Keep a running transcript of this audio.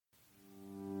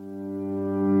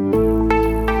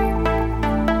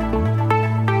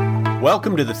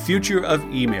Welcome to the future of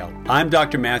email. I'm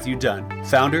Dr. Matthew Dunn,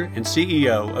 founder and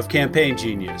CEO of Campaign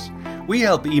Genius. We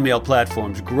help email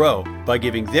platforms grow by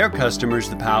giving their customers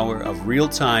the power of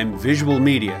real-time visual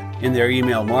media in their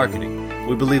email marketing.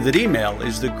 We believe that email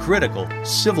is the critical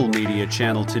civil media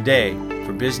channel today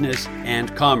for business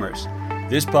and commerce.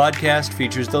 This podcast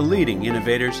features the leading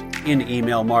innovators in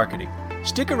email marketing.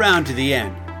 Stick around to the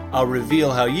end. I'll reveal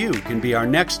how you can be our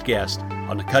next guest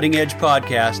on the Cutting Edge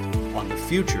podcast on the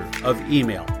future of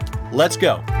email. Let's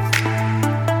go.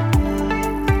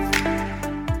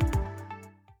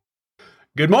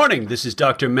 Good morning. This is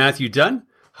Dr. Matthew Dunn,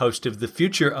 host of the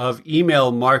Future of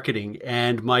Email Marketing.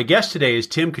 And my guest today is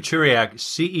Tim Kachuriak,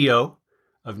 CEO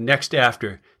of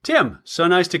NextAfter. Tim, so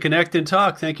nice to connect and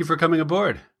talk. Thank you for coming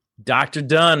aboard. Dr.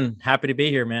 Dunn, happy to be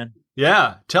here, man.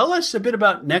 Yeah. Tell us a bit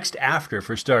about NextAfter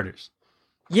for starters.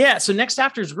 Yeah. So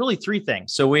NextAfter is really three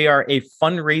things. So we are a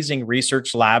fundraising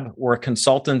research lab, we're a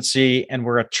consultancy, and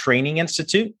we're a training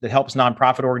institute that helps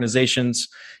nonprofit organizations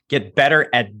get better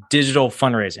at digital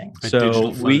fundraising.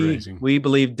 We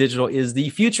believe digital is the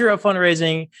future of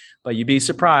fundraising, but you'd be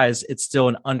surprised, it's still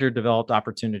an underdeveloped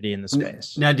opportunity in the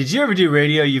space. Now, did you ever do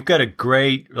radio? You've got a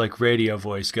great radio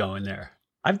voice going there.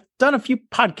 I've done a few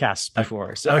podcasts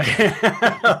before. So. Okay.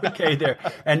 Okay, there.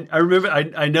 And I remember,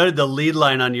 I noted the lead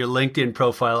line on your LinkedIn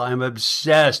profile. I'm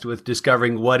obsessed with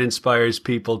discovering what inspires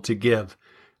people to give.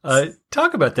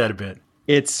 Talk about that a bit.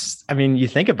 You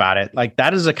think about it, like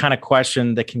that is a kind of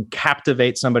question that can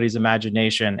captivate somebody's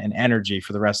imagination and energy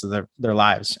for the rest of their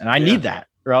lives. And I need that,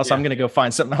 or else I'm going to go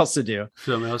find something else to do.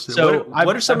 So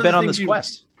what are some of the things on this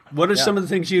quest? What are some of the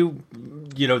things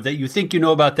that you think you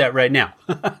know about that right now?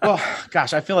 Well,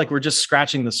 gosh, I feel like we're just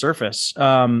scratching the surface.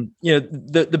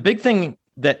 The big thing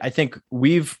that I think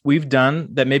we've done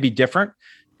that may be different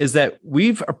is that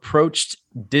we've approached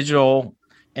digital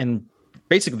and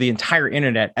basically the entire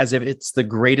internet as if it's the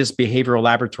greatest behavioral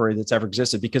laboratory that's ever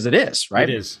existed, because it is, right?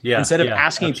 It is. Yeah. Instead of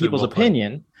asking people's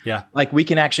opinion, like we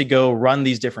can actually go run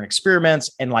these different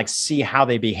experiments and like see how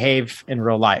they behave in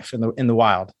real life in the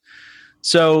wild.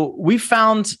 So we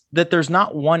found that there's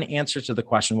not one answer to the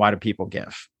question, why do people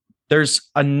give?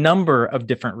 There's a number of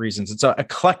different reasons. It's a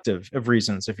collective of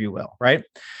reasons, if you will, right?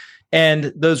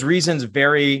 And those reasons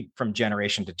vary from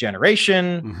generation to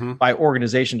generation, by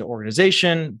organization to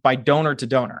organization, by donor to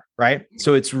donor, right?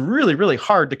 So it's really, really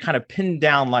hard to kind of pin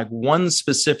down like one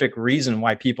specific reason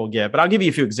why people give. But I'll give you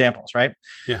a few examples, right?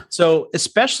 Yeah. So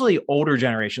especially older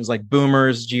generations like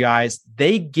boomers, GIs,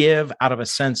 they give out of a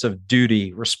sense of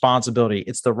duty, responsibility.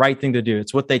 It's the right thing to do.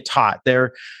 It's what they taught.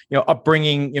 Their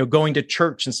upbringing, going to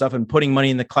church and stuff and putting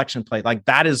money in the collection plate. Like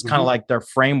that is kind of like their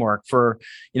framework for,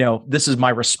 this is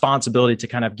my responsibility to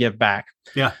kind of give back.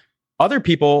 Yeah. Other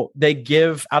people, they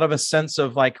give out of a sense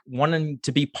of like wanting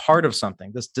to be part of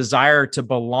something, this desire to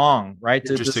belong, right?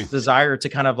 This desire to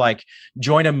kind of like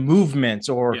join a movement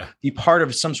or be part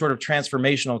of some sort of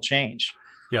transformational change.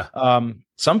 Yeah.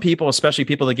 Some people, especially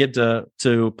people that give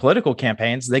to political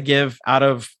campaigns, they give out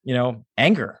of,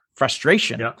 anger,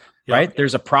 frustration. Yeah. Right.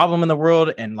 There's a problem in the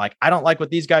world. And like, I don't like what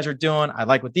these guys are doing. I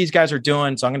like what these guys are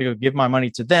doing. So I'm going to go give my money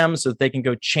to them so that they can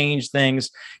go change things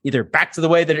either back to the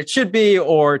way that it should be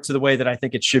or to the way that I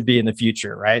think it should be in the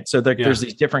future. Right. So there's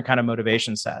these different kind of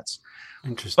motivation sets.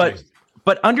 Interesting.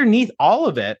 But underneath all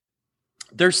of it,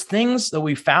 there's things that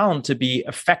we found to be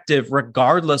effective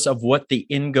regardless of what the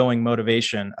ingoing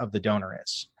motivation of the donor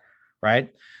is.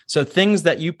 Right. So things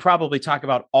that you probably talk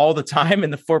about all the time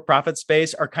in the for-profit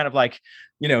space are kind of like,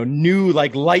 new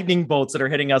like lightning bolts that are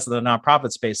hitting us in the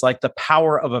nonprofit space, like the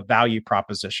power of a value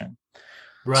proposition.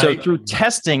 Right. So through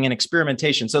testing and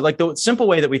experimentation. So like the simple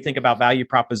way that we think about value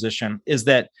proposition is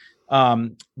that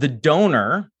the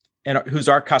donor and who's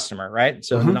our customer, right?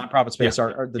 So in the nonprofit space,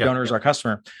 the donor is our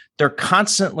customer. They're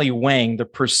constantly weighing the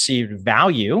perceived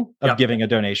value of giving a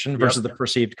donation versus the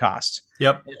perceived cost.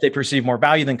 Yep. If they perceive more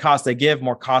value than cost, they give.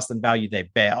 More cost than value, they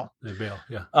bail.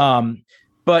 Yeah.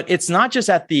 But it's not just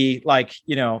at the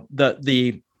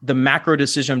the macro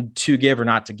decision to give or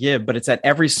not to give, but it's at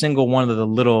every single one of the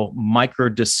little micro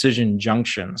decision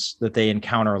junctions that they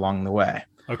encounter along the way.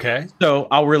 Okay. So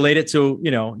I'll relate it to,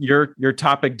 your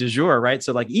topic du jour, right?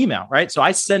 So like email, right? So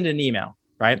I send an email,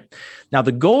 right? Now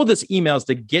the goal of this email is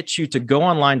to get you to go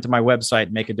online to my website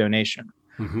and make a donation.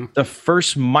 The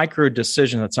first micro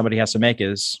decision that somebody has to make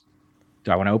is,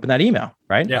 do I want to open that email,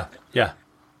 right? Yeah. Yeah.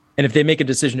 And if they make a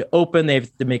decision to open, they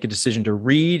have to make a decision to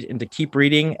read and to keep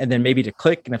reading, and then maybe to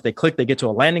click. And if they click, they get to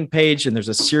a landing page, and there's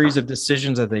a series of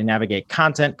decisions that they navigate: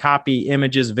 content, copy,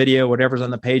 images, video, whatever's on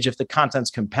the page. If the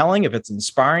content's compelling, if it's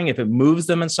inspiring, if it moves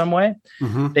them in some way,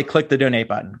 they click the donate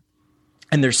button.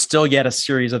 And there's still yet a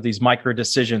series of these micro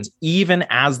decisions, even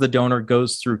as the donor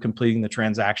goes through completing the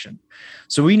transaction.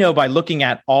 So we know by looking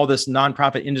at all this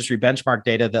nonprofit industry benchmark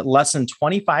data that less than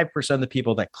 25% of the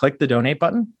people that click the donate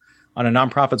button on a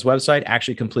nonprofit's website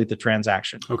actually complete the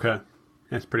transaction. Okay.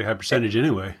 That's a pretty high percentage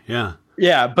anyway. Yeah.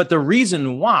 Yeah. But the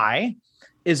reason why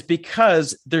is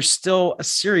because there's still a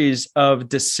series of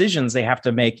decisions they have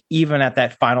to make, even at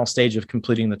that final stage of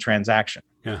completing the transaction.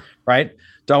 Yeah. Right?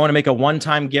 Do I want to make a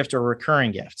one-time gift or a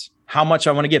recurring gift? How much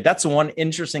I want to give? That's the one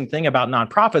interesting thing about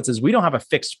nonprofits is we don't have a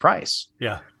fixed price.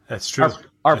 Yeah, that's true.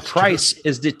 Our price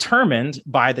is determined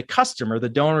by the customer. The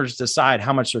donors decide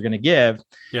how much they're going to give.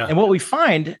 Yeah. And what we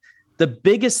find, the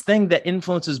biggest thing that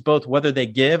influences both whether they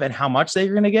give and how much they're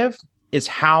going to give is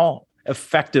how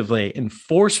effectively and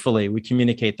forcefully we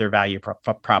communicate their value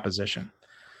proposition.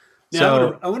 Now,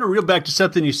 So I want to reel back to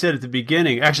something you said at the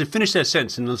beginning. Actually, finish that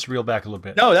sentence and let's reel back a little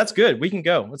bit. no, that's good. We can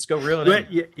go. Let's go reel it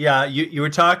in. Yeah, you were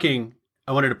talking.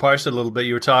 I wanted to parse it a little bit.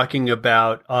 You were talking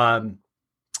about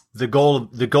the goal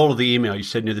of the email. You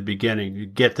said near the beginning, you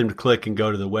get them to click and go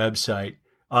to the website.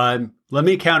 Let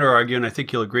me counter argue, and I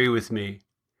think you'll agree with me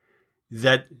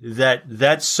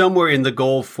that's somewhere in the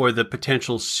goal for the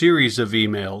potential series of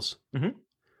emails,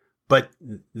 but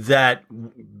that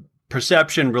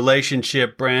perception,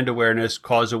 relationship, brand awareness,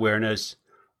 cause awareness,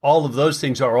 all of those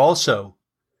things are also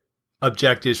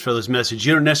objectives for this message.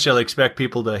 You don't necessarily expect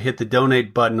people to hit the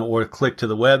donate button or click to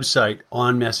the website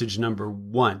on message number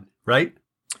 1, right?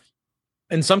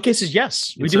 In some cases,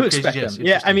 yes, we do expect them.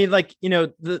 Yeah. I mean, like,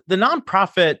 the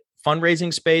nonprofit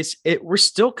fundraising space, we're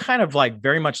still kind of like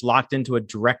very much locked into a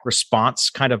direct response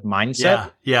kind of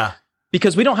mindset. Yeah.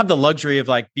 Because we don't have the luxury of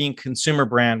like being consumer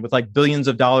brand with like billions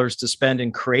of dollars to spend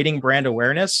in creating brand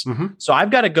awareness. So I've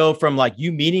got to go from like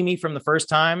you meeting me from the first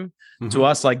time to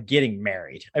us like getting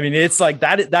married. I mean, it's like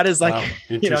that is like,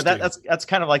 wow, that's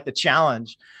kind of like the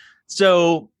challenge.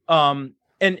 So, and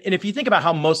if you think about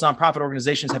how most nonprofit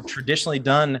organizations have traditionally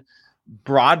done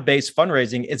broad-based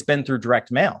fundraising, it's been through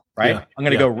direct mail, right? Yeah, I'm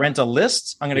going to go rent a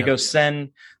list. I'm going to go send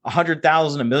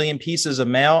 100,000, 1 million pieces of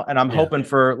mail. And I'm hoping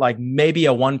for like maybe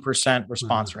a 1%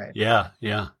 response rate. Yeah.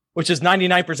 Which is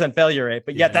 99% failure rate,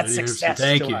 but yet that's success.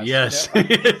 Thank you. Yes.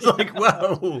 It's like,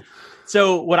 whoa.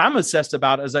 So what I'm obsessed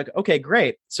about is like, okay,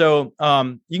 great. So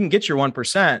you can get your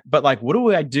 1%, but like, what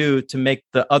do I do to make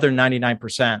the other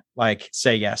 99% like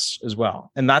say yes as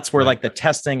well? And that's where like the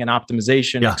testing and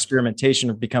optimization, experimentation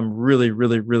have become really,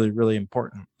 really, really, really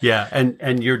important. Yeah. And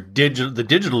the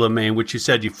digital domain, which you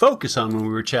said you focus on when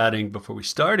we were chatting before we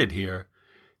started here,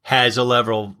 has a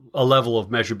level of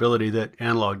measurability that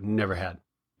analog never had.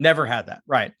 Never had that.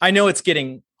 Right. I know it's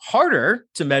getting harder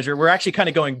to measure. We're actually kind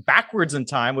of going backwards in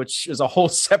time, which is a whole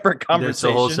separate conversation. That's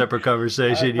a whole separate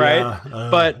conversation. Right.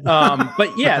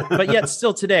 But yet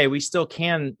still today, we still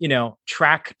can,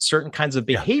 track certain kinds of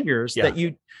behaviors that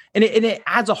and it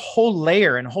adds a whole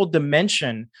layer and a whole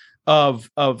dimension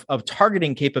of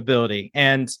targeting capability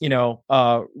and,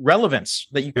 relevance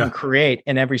that you can create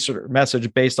in every sort of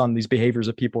message based on these behaviors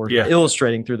that people are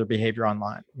illustrating through their behavior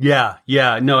online. Yeah.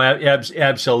 No,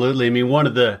 absolutely. I mean, one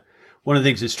of the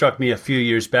things that struck me a few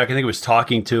years back, I think I was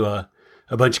talking to a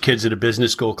bunch of kids at a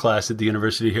business school class at the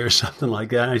university here or something like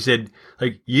that. And I said,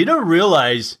 like, you don't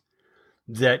realize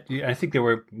that, I think they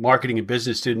were marketing and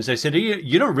business students. I said,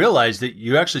 you don't realize that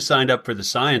you actually signed up for the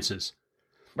sciences.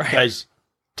 Right. Because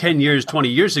 10 years, 20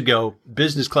 years ago,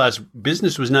 business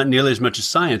was not nearly as much a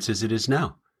science as it is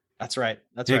now. That's right.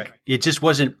 It just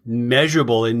wasn't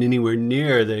measurable in anywhere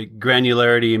near the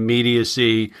granularity,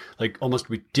 immediacy, like almost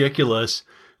ridiculous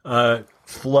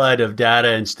flood of data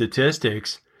and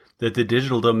statistics that the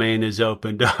digital domain has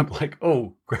opened up. Like,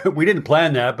 oh, we didn't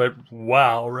plan that, but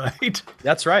wow, right?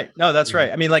 That's right. No, that's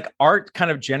right. I mean, like art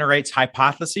kind of generates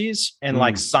hypotheses and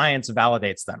like science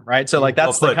validates them, right? So like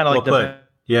that's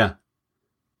yeah.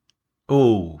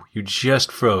 Oh, you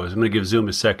just froze. I'm going to give Zoom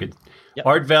a second. Yep.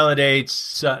 Art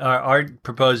validates, art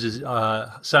proposes,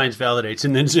 science validates,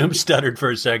 and then Zoom stuttered for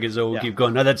a second, so we'll keep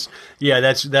going. Now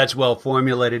that's well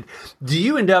formulated. Do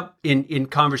you end up in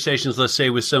conversations, let's say,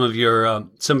 with some of your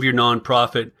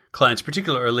nonprofit clients,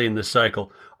 particularly early in the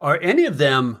cycle? Are any of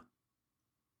them?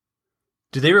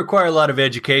 Do they require a lot of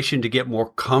education to get more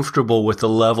comfortable with the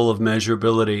level of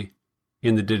measurability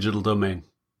in the digital domain?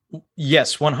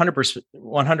 Yes, 100%,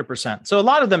 100%. So a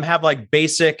lot of them have like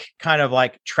basic kind of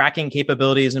like tracking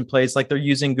capabilities in place, like they're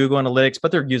using Google Analytics,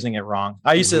 but they're using it wrong.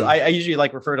 I usually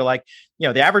like refer to like,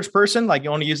 the average person, like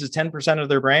only uses 10% of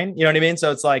their brain. You know what I mean?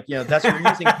 So it's like, that's you're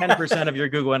using 10% of your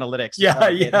Google Analytics.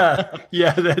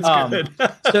 Yeah,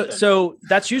 that's good. So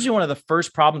that's usually one of the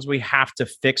first problems we have to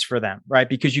fix for them, right?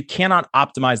 Because you cannot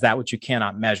optimize that which you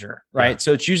cannot measure, right? Yeah.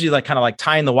 So it's usually like kind of like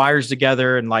tying the wires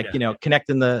together and like,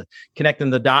 connecting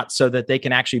the dots so that they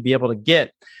can actually be able to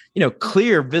get,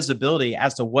 clear visibility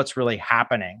as to what's really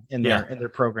happening in their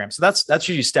program. So that's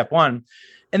usually step one.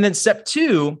 And then step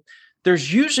two,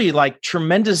 there's usually like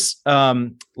tremendous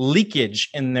leakage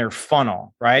in their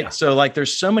funnel, right? Yeah. So like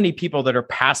there's so many people that are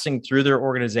passing through their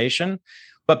organization,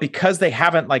 but because they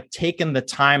haven't like taken the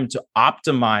time to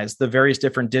optimize the various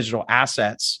different digital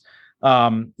assets,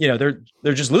 they're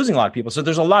just losing a lot of people. So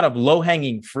there's a lot of low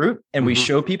hanging fruit, and we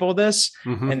show people this,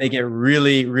 and they get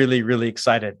really, really, really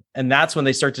excited. And that's when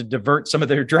they start to divert some of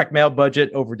their direct mail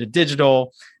budget over to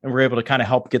digital, and we're able to kind of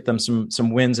help get them some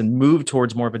wins and move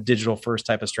towards more of a digital first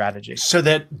type of strategy. So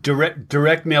that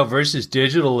direct mail versus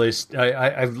digital is,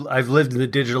 I've lived in the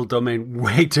digital domain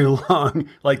way too long.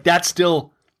 Like that's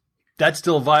still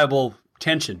a viable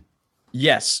tension.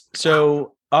 Yes.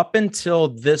 So up until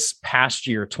this past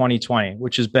year, 2020,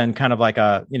 which has been kind of like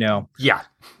a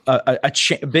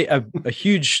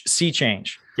huge sea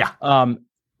change. Yeah.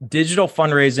 Digital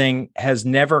fundraising has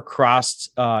never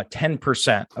crossed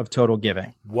 10% of total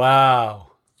giving. Wow.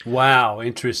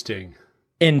 Interesting.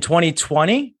 In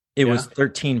 2020, it was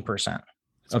 13%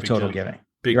 of total giving.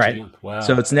 Big right. Jump. Wow.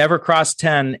 So it's never crossed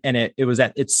 10, and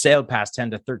it sailed past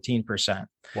 10 to 13%.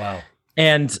 Wow.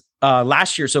 And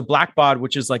last year, so Blackbaud,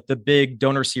 which is like the big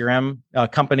donor CRM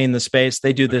company in the space,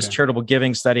 they do this charitable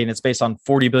giving study, and it's based on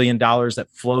 $40 billion that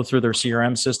flow through their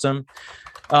CRM system.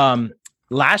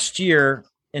 Last year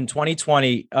in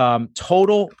 2020,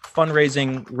 total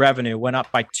fundraising revenue went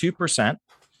up by 2%.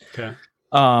 Okay.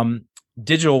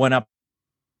 Digital went up.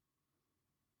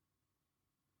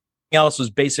 Else was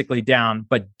basically down,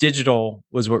 but digital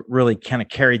was what really kind of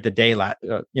carried the day, in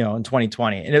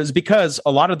 2020. And it was because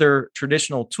a lot of their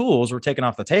traditional tools were taken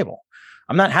off the table.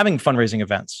 I'm not having fundraising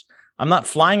events. I'm not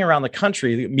flying around the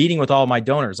country meeting with all my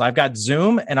donors. I've got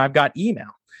Zoom and I've got email.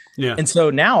 Yeah. And so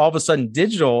now all of a sudden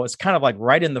digital is kind of like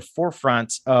right in the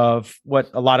forefront of what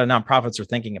a lot of nonprofits are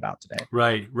thinking about today.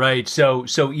 Right. So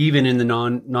even in the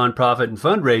nonprofit and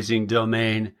fundraising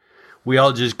domain, we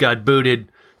all just got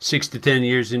booted 6 to 10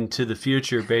 years into the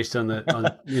future based on the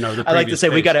I like to say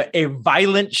we got a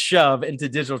violent shove into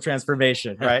digital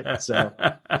transformation, right? So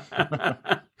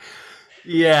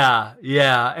yeah.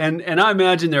 And I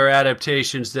imagine there are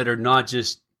adaptations that are not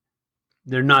just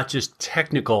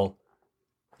technical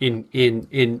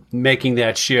in making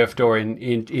that shift or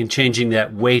in changing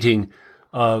that weighting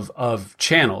of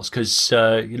channels, because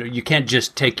you can't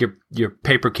just take your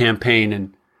paper campaign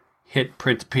and hit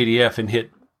print the PDF and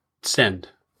hit send.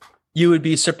 You would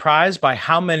be surprised by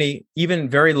how many even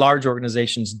very large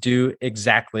organizations do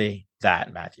exactly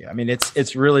that, Matthew. I mean,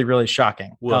 it's really, really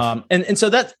shocking. And so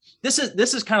this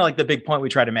is kind of like the big point we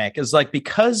try to make is like,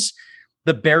 because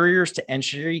the barriers to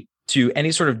entry to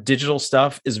any sort of digital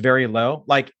stuff is very low.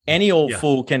 Like any old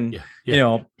fool can,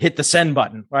 hit the send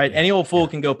button, right? Any old fool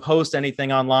can go post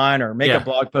anything online or make a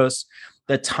blog post.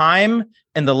 The time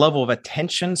and the level of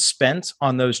attention spent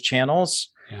on those channels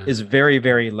is very,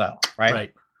 very low,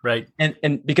 right? Right.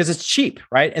 And because it's cheap,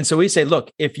 right? And so we say,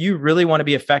 look, if you really want to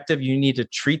be effective, you need to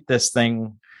treat this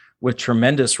thing with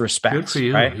tremendous respect. Good for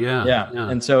you. Right? Yeah.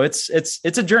 And so it's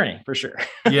a journey for sure.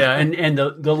 And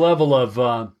the level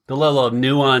of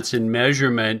nuance and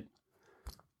measurement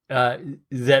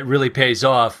that really pays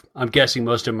off. I'm guessing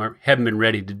most of them haven't been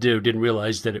ready to do. Didn't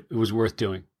realize that it was worth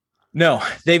doing. No,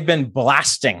 they've been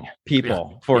blasting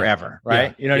people forever,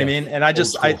 right? You know what I mean? And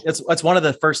it's one of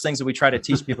the first things that we try to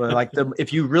teach people. Like,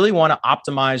 if you really want to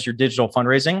optimize your digital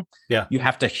fundraising, you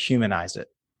have to humanize it,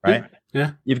 right?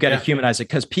 Yeah. You've got to humanize it,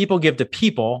 because people give to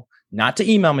people, not to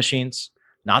email machines,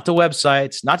 not to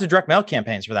websites, not to direct mail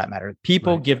campaigns for that matter.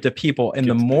 People give to people. And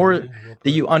the more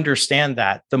that you understand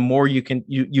that, the more you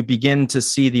begin to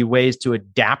see the ways to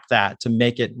adapt that to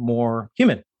make it more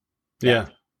human. Yeah.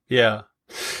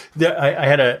 I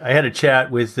had a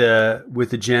chat with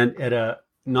a gent at a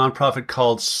nonprofit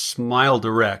called Smile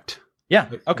Direct. Yeah.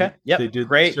 Okay. Yeah. They do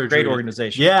great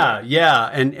organization. Yeah.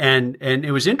 And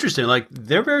it was interesting. Like,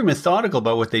 they're very methodical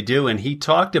about what they do. And he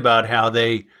talked about how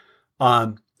they,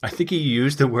 I think he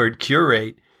used the word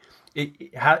curate,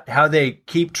 how they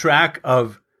keep track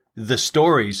of the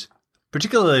stories,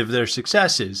 particularly of their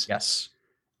successes. Yes.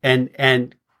 And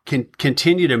can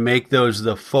continue to make those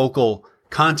the focal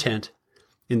content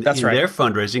in their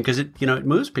fundraising, because it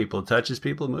moves people, it touches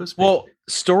people, it moves people. Well,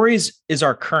 stories is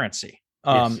our currency.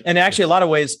 And actually, a lot of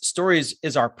ways, stories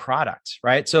is our product,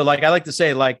 right? So like, I like to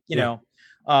say, like,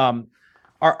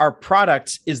 our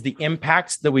product is the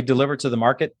impact that we deliver to the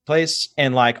marketplace,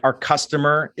 and like our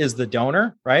customer is the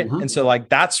donor, right? Mm-hmm. And so like,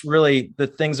 that's really the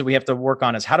things that we have to work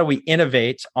on, is how do we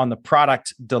innovate on the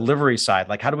product delivery side?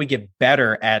 Like, how do we get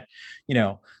better at,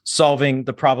 solving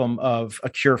the problem of a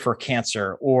cure for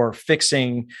cancer, or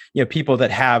fixing, people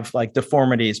that have like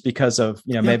deformities because of,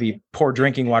 maybe poor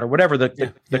drinking water, whatever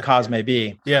the cause may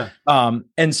be. Yeah.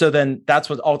 And so then that's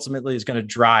what ultimately is going to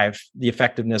drive the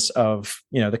effectiveness of,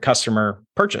 the customer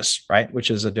purchase, right?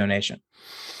 Which is a donation.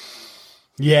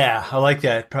 Yeah, I like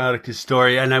that product is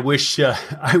story. And I wish,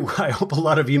 I hope a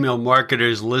lot of email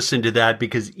marketers listen to that,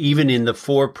 because even in the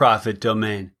for-profit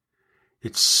domain,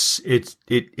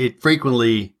 it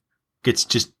frequently gets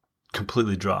just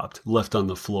completely dropped, left on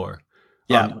the floor.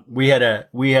 Yeah. We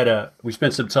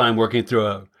spent some time working through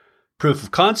a proof of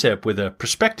concept with a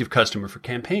prospective customer for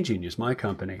Campaign Genius, my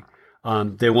company.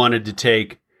 They wanted to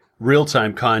take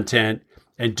real-time content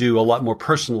and do a lot more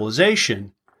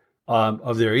personalization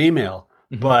of their email.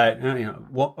 Mm-hmm. But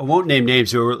I won't name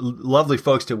names. They were lovely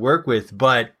folks to work with,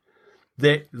 but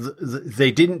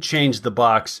they didn't change the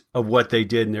box of what they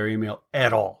did in their email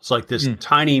at all. It's like this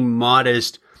tiny,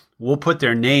 modest, we'll put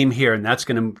their name here and that's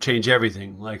going to change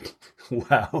everything. Like,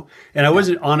 wow. And I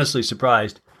wasn't honestly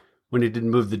surprised when it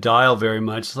didn't move the dial very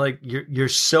much. It's like, you're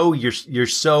so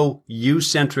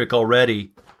you-centric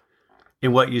already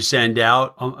in what you send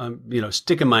out.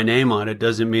 Sticking my name on it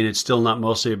doesn't mean it's still not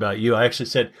mostly about you. I actually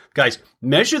said, guys,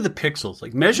 measure the pixels,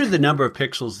 like measure the number of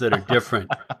pixels that are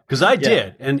different. Because I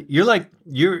did. And you're like,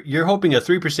 you're hoping a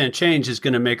 3% change is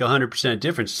going to make 100%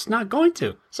 difference. It's not going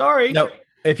to. Sorry. No.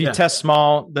 If you test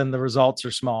small, then the results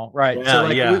are small. Right.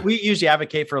 Yeah, so we usually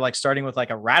advocate for like starting with like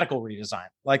a radical redesign.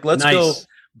 Like, let's go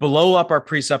blow up our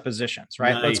presuppositions,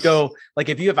 right? Nice. Let's go, like,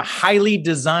 if you have a highly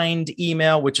designed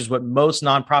email, which is what most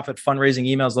nonprofit fundraising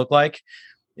emails look like,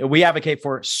 we advocate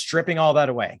for stripping all that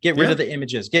away. Get rid of the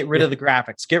images, get rid of the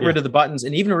graphics, get rid of the buttons,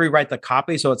 and even rewrite the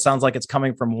copy so it sounds like it's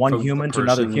coming from one human to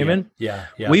another human. Yeah.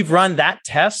 We've run that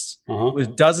test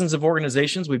with dozens of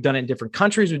organizations. We've done it in different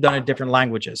countries. We've done it in different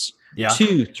languages.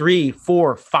 2, 3,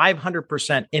 4,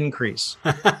 500% increase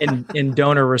in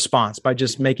donor response by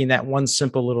just making that one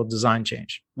simple little design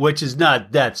change. Which is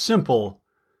not that simple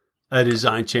a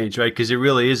design change, right? Because it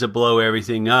really is a blow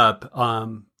everything up.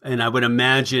 And I would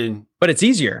imagine, but it's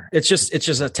easier. It's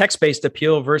just a text-based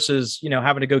appeal versus,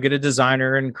 having to go get a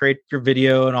designer and create your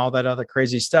video and all that other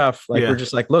crazy stuff. Like, we're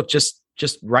just like, look, just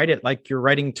write it like you're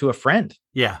writing to a friend.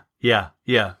 Yeah.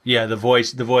 The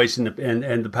voice and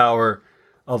the power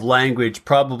of language,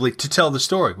 probably to tell the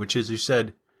story, which, as you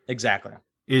said, exactly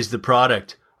is the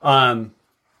product. And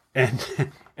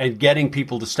getting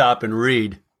people to stop and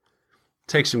read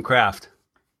takes some craft.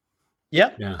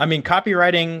 Yeah. I mean,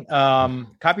 copywriting,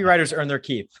 copywriters earn their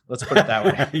keep. Let's put it that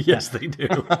way. Yes, they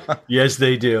do. Yes,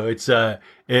 they do. It's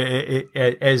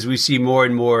as we see more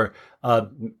and more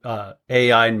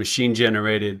AI and machine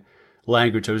generated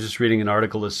language. I was just reading an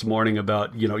article this morning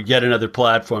about, yet another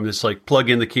platform that's like, plug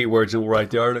in the keywords and we'll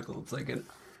write the article. I'm thinking,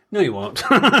 no, you won't.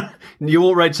 You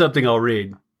won't write something I'll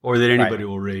read, or that anybody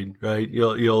will read, right?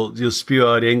 You'll spew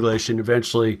out English, and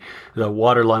eventually the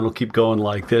waterline will keep going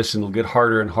like this, and it'll get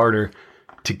harder and harder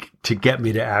to get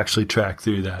me to actually track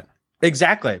through that.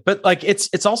 Exactly. But like,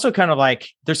 it's also kind of like,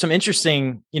 there's some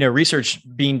interesting, research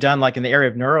being done like in the area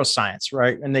of neuroscience,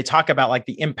 right? And they talk about like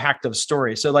the impact of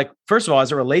stories. So like, first of all,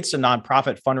 as it relates to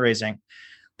nonprofit fundraising,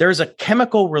 there's a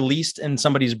chemical released in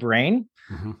somebody's brain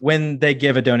when they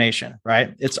give a donation,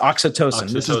 right? It's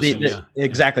oxytocin. This is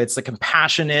exactly. It's the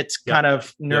compassionate kind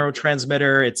of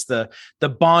neurotransmitter. It's the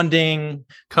bonding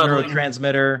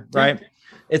neurotransmitter, right?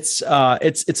 It's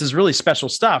this really special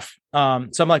stuff. So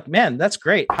I'm like, man, that's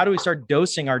great. How do we start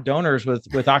dosing our donors with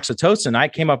oxytocin? I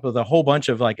came up with a whole bunch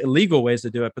of like illegal ways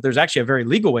to do it, but there's actually a very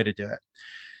legal way to do it,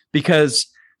 because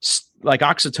like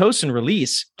oxytocin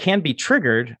release can be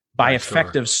triggered by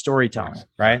effective storytelling,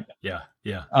 right?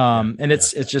 And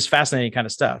it's just fascinating kind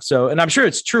of stuff. So, and I'm sure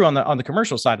it's true on the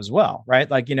commercial side as well, right?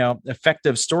 Like,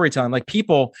 effective storytelling, like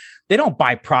people, they don't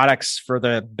buy products for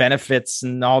the benefits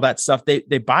and all that stuff.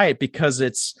 They buy it because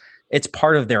it's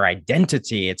part of their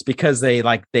identity. It's because they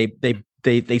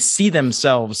see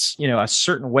themselves, a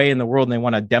certain way in the world, and they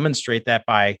want to demonstrate that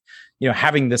by,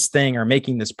 having this thing or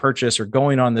making this purchase or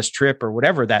going on this trip or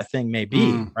whatever that thing may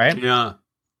be. Right. Yeah.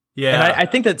 And I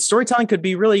think that storytelling could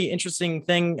be really interesting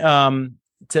thing,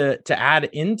 to add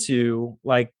into,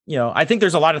 like, I think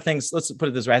there's a lot of things. Let's put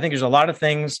it this way. I think there's a lot of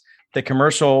things that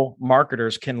commercial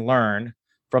marketers can learn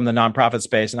from the nonprofit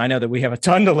space. And I know that we have a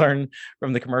ton to learn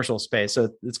from the commercial space. So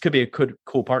this could be a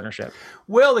cool partnership.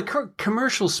 Well, the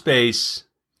commercial space,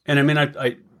 and I mean,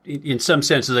 I in some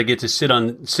senses, I get to sit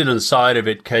on the side of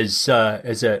it because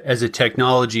as a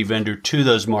technology vendor to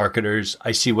those marketers,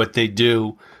 I see what they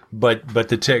do, but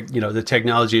the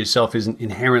technology itself isn't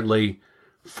inherently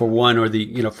for one or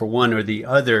the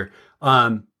other.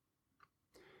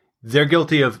 They're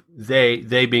guilty of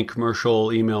they being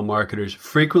commercial email marketers,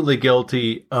 frequently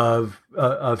guilty of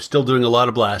still doing a lot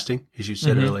of blasting, as you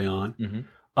said early on.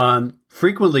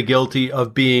 Frequently guilty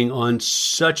of being on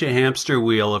such a hamster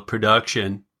wheel of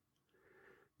production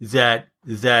that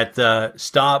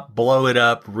stop, blow it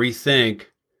up, rethink,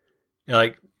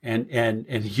 like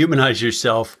and humanize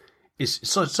yourself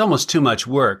it's almost too much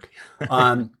work.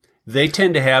 They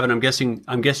tend to have, and I'm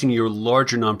guessing your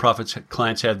larger nonprofit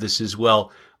clients have this as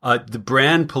well. The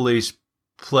brand police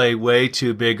play way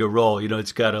too big a role.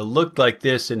 It's got to look like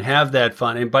this and have that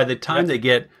fun. And by the time they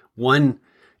get one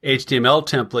HTML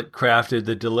template crafted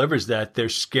that delivers that, they're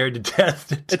scared to death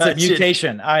to touch It's a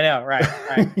mutation. it. I know, right.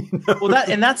 Well,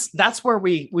 that's where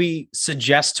we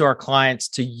suggest to our clients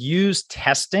to use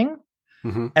testing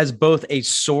as both a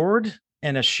sword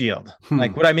and a shield.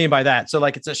 Like, what I mean by that. So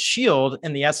like, it's a shield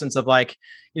in the essence of like,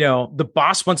 the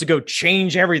boss wants to go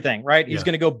change everything, right? He's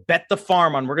going to go bet the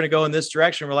farm on, we're going to go in this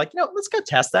direction. We're like, let's go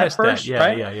test that first. Yeah,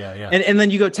 right? Yeah. And then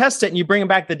you go test it and you bring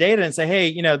back the data and say,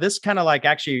 hey, this kind of like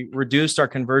actually reduced our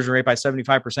conversion rate by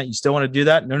 75%. You still want to do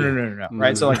that? No.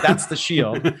 Right. So like, that's the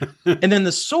shield. And then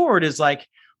the sword is like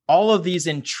all of these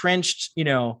entrenched,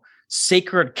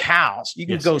 sacred cows. You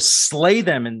can go slay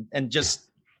them and just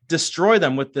destroy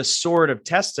them with this sword of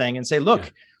testing and say,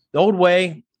 look, the old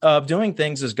way of doing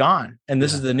things is gone. And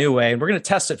this is the new way. And we're going to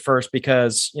test it first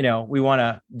because, we want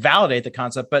to validate the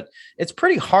concept, but it's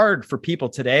pretty hard for people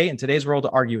today in today's world to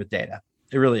argue with data.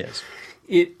 It really is.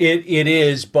 It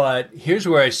is, but here's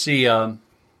where I see an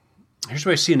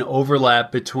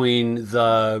overlap between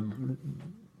the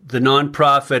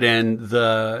nonprofit and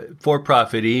the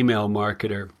for-profit email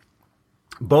marketer.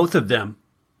 Both of them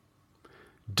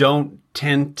don't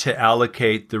tend to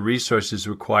allocate the resources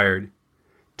required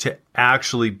to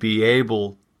actually be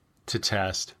able to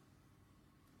test.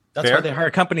 That's why they hire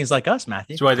companies like us,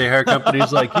 Matthew. That's why they hire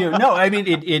companies like you. No, I mean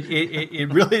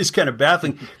it really is kind of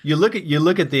baffling. You look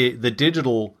at the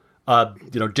digital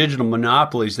digital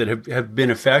monopolies that have been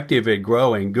effective at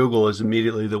growing. Google is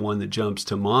immediately the one that jumps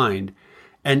to mind,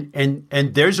 and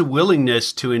there's a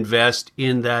willingness to invest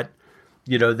in that.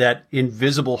 That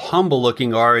invisible,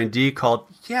 humble-looking R&D called,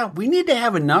 we need to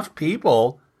have enough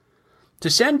people to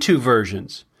send 2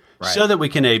 versions so that we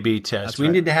can A/B test. We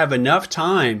need to have enough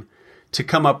time to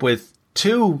come up with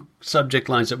 2 subject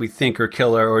lines that we think are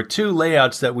killer or 2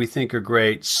 layouts that we think are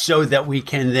great so that we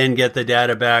can then get the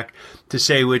data back to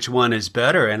say which one is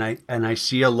better. And I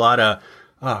see a lot of,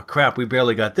 oh, crap, we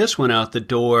barely got this one out the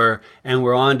door, and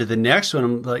we're on to the next one.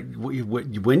 I'm like,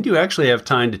 when do you actually have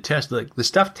time to test? Like, the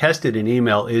stuff tested in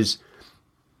email is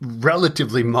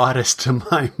relatively modest to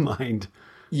my mind.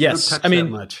 Yes. I mean,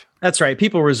 much. That's right.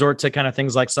 People resort to kind of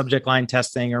things like subject line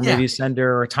testing or movie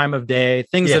sender or time of day,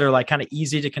 things that are like kind of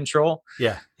easy to control.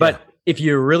 But if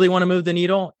you really want to move the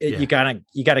needle, you gotta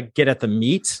get at the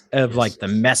meat of like the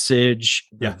message,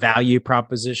 the value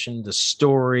proposition, the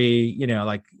story,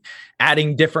 like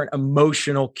adding different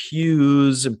emotional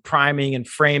cues and priming and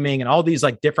framing and all these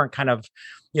like different kind of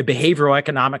behavioral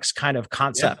economics kind of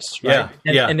concepts. Right?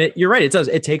 And you're right. It does.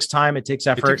 It takes time. It takes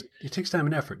effort. It takes time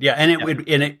and effort. Yeah. And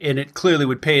it clearly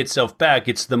would pay itself back.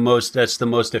 That's the most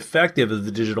effective of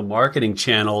the digital marketing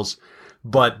channels,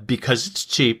 but because it's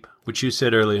cheap, which you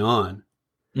said early on,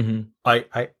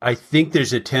 I think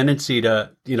there's a tendency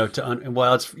to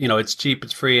it's cheap,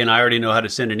 it's free, and I already know how to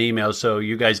send an email, so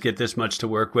you guys get this much to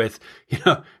work with.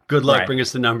 Good luck, bring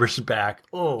us the numbers back.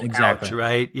 Oh, exactly. Ouch,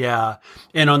 right? Yeah.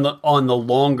 And on the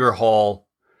longer haul,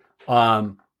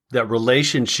 that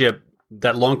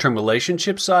long-term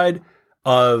relationship side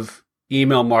of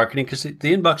email marketing, because the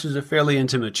inbox is a fairly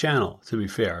intimate channel, to be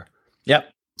fair.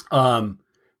 Yep.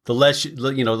 The less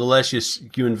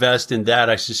you invest in that,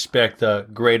 I suspect the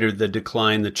greater the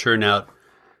decline, the churn out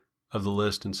of the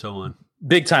list, and so on.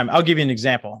 Big time. I'll give you an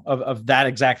example of that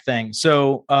exact thing.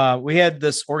 So we had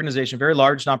this organization, very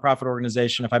large nonprofit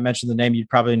organization. If I mentioned the name,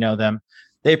 you'd probably know them.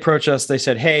 They approached us. They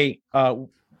said, "Hey,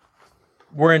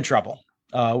 we're in trouble.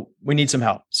 We need some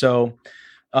help." So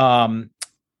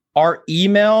our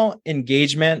email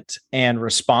engagement and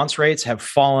response rates have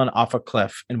fallen off a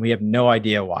cliff, and we have no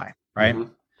idea why. Right.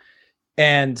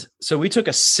 And so we took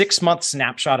a 6-month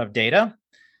snapshot of data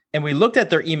and we looked at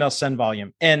their email send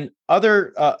volume. And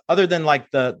other than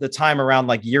like the time around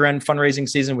like year-end fundraising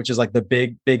season, which is like the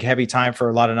big heavy time for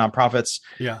a lot of nonprofits.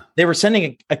 Yeah. They were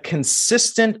sending a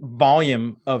consistent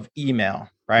volume of email,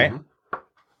 right?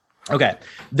 Mm-hmm. Okay.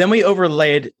 Then we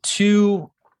overlaid 2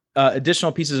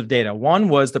 additional pieces of data. One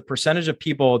was the percentage of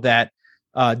people that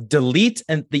delete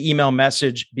the email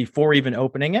message before even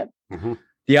opening it. Mm-hmm.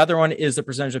 The other one is the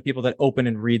percentage of people that open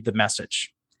and read the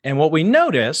message. And what we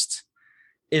noticed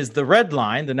is the red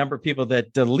line, the number of people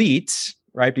that delete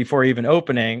right before even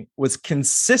opening, was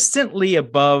consistently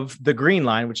above the green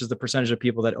line, which is the percentage of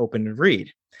people that open and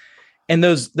read. And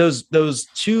those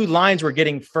 2 lines were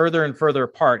getting further and further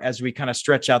apart as we kind of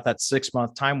stretch out that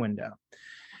 6-month time window.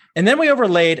 And then we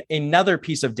overlaid another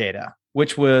piece of data,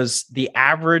 which was the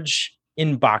average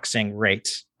inboxing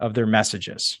rate of their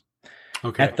messages.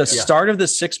 Okay. At the start of the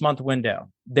 6-month window,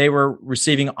 they were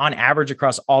receiving on average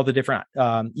across all the different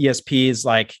ESPs,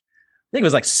 like I think it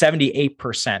was like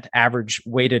 78% average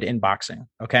weighted inboxing.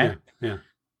 Okay. Yeah.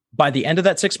 By the end of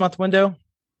that 6-month window,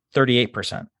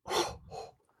 38%.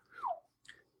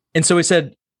 And so we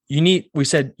said,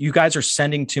 you guys are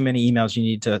sending too many emails. You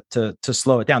need to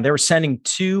slow it down. They were sending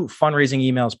 2 fundraising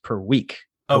emails per week.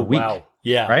 Wow.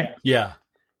 Yeah. Right. Yeah.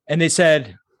 And they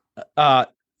said,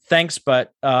 thanks,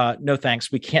 but no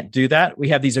thanks. We can't do that. We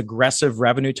have these aggressive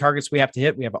revenue targets we have to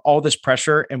hit. We have all this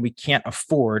pressure and we can't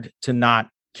afford to not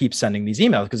keep sending these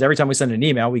emails, because every time we send an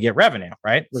email, we get revenue,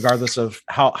 right? Regardless of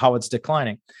how it's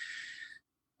declining.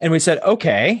 And we said,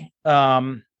 okay,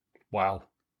 wow.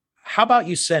 How about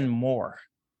you send more?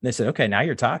 And they said, okay, now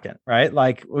you're talking, right?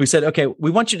 Like we said, okay, we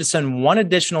want you to send 1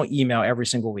 additional email every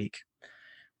single week,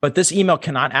 but this email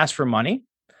cannot ask for money.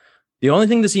 The only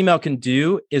thing this email can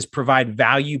do is provide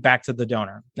value back to the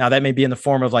donor. Now, that may be in the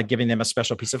form of like giving them a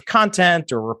special piece of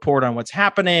content or report on what's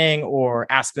happening or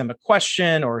ask them a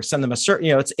question or send them a certain,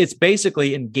 it's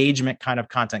basically engagement kind of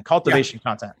content, cultivation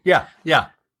content. Yeah. Yeah.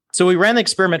 So we ran the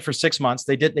experiment for 6 months.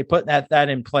 They put that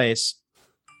in place,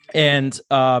 and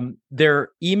their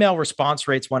email response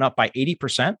rates went up by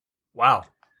 80%. Wow.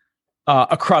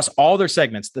 Across all their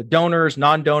segments, the donors,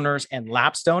 non-donors, and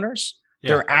lapsed donors. Yeah.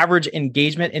 Their average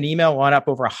engagement in email went up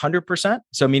over 100%.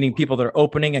 So meaning people that are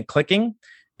opening and clicking.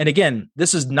 And again,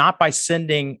 this is not by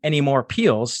sending any more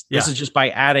appeals. This is just by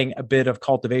adding a bit of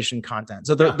cultivation content.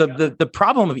 So the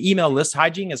problem of email list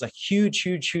hygiene is a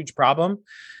huge problem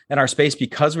in our space,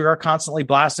 because we are constantly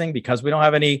blasting, because we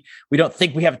don't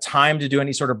think we have time to do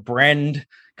any sort of brand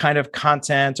kind of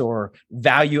content or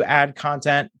value add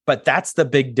content. But that's the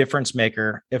big difference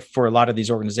maker for a lot of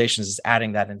these organizations, is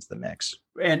adding that into the mix.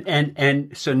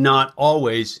 And so not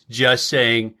always just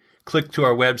saying, click to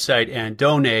our website and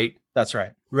donate. That's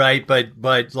right. Right.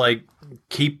 But like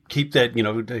keep that,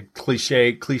 the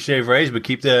cliche phrase, but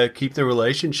keep the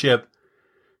relationship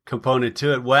component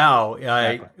to it. Wow.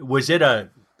 Exactly.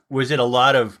 Was it a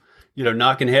lot of,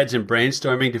 knocking heads and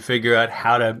brainstorming to figure out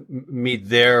how to meet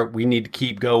we need to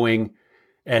keep going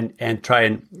and try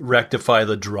and rectify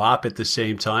the drop at the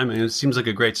same time? And it seems like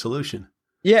a great solution.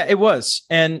 Yeah, it was.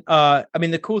 And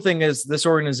the cool thing is, this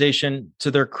organization,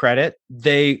 to their credit,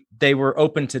 they were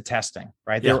open to testing,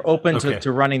 right? They were open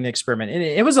to running the experiment. And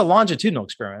it was a longitudinal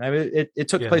experiment. I mean, it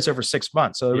took place over 6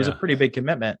 months. So it was a pretty big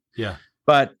commitment. Yeah.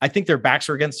 But I think their backs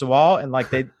were against the wall, and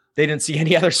like they didn't see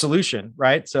any other solution,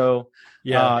 right? So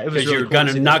it was really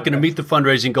you're not going to meet the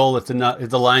fundraising goal if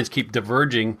the lines keep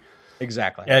diverging.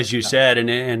 Exactly. As you said,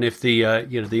 and if the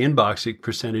the inboxing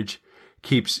percentage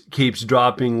keeps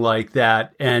dropping like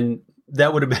that, and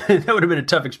that would have been a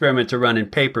tough experiment to run in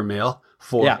paper mail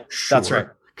for sure. That's right.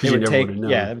 It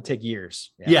would take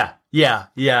years. Yeah,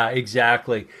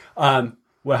 exactly.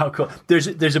 Wow, cool.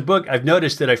 There's a book I've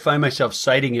noticed that I find myself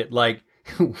citing it like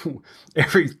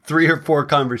every 3 or 4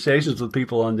 conversations with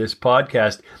people on this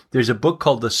podcast. There's a book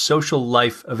called The Social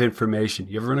Life of Information.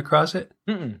 You ever run across it?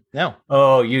 No.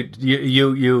 Oh,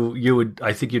 you would.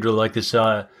 I think you'd really like this.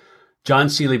 John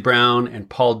Seeley Brown and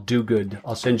Paul Duguid.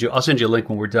 I'll send you a link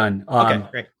when we're done. Okay,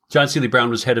 great. John Seeley Brown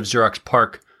was head of Xerox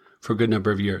PARC for a good number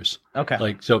of years. Okay.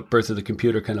 Like, so birth of the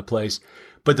computer kind of place.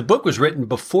 But the book was written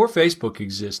before Facebook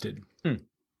existed.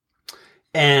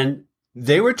 And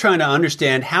they were trying to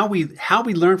understand how we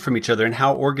learn from each other and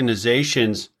how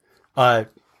organizations,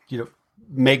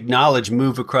 make knowledge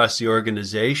move across the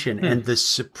organization. And the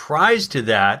surprise to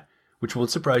that, which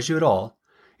won't surprise you at all,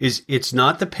 is it's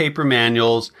not the paper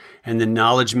manuals and the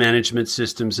knowledge management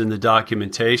systems and the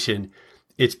documentation.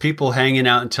 It's people hanging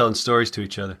out and telling stories to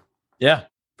each other. Yeah.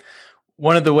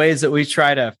 One of the ways that we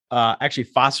try to actually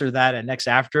foster that at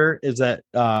NextAfter is that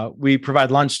we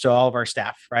provide lunch to all of our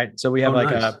staff, right? So we have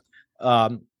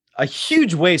a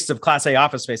huge waste of Class A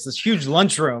office space, this huge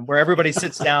lunchroom where everybody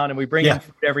sits down and we bring in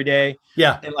food every day.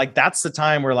 Yeah. And like, that's the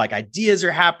time where like ideas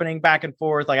are happening back and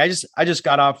forth. Like I just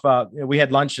got off, we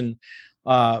had lunch, and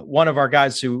one of our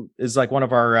guys who is like one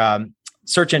of our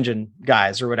search engine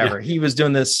guys or whatever, he was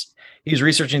doing this, he was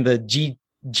researching the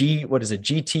what is it?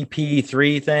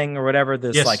 GTP3 thing or whatever,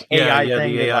 this like AI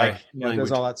thing that like,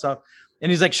 does all that stuff. And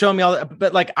he's like showing me all that,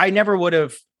 but like, I never would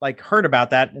have like heard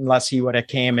about that unless he would have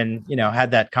came and,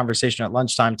 had that conversation at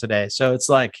lunchtime today. So it's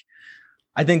like,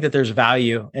 I think that there's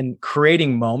value in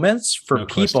creating moments for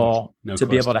people to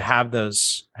be able to have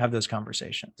those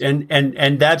conversations.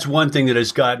 And that's one thing that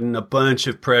has gotten a bunch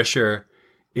of pressure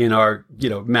in our,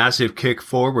 massive kick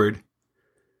forward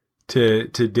to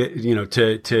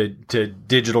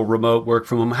digital remote work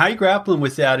from home. How are you grappling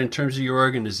with that in terms of your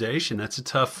organization? That's a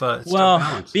tough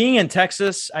balance. Being in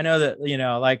Texas, I know that,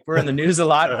 like we're in the news a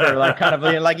lot for like kind of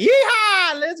like,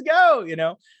 yeehaw, let's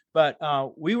go, but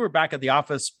we were back at the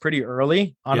office pretty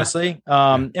early, honestly.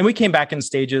 And we came back in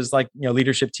stages, like,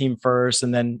 leadership team first,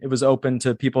 and then it was open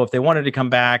to people if they wanted to come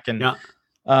back. And,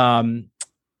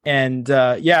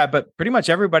 but pretty much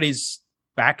everybody's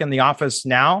back in the office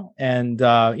now. And,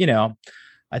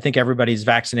 I think everybody's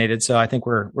vaccinated. So I think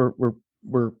we're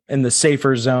in the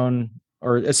safer zone,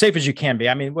 or as safe as you can be.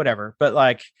 I mean, whatever, but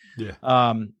like,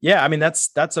 I mean,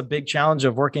 that's a big challenge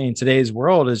of working in today's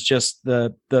world, is just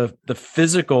the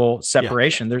physical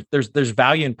separation. There's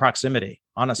value in proximity,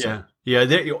 honestly.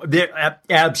 There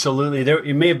absolutely.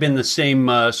 It may have been the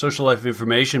same social life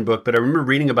information book, but I remember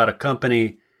reading about a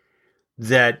company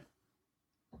that,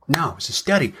 no, it's a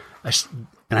study.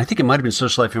 And I think it might have been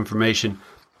social life information.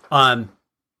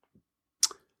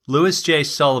 Louis J.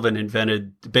 Sullivan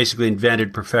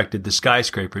perfected the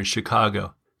skyscraper in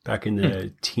Chicago back in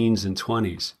the teens and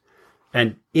 20s,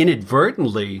 and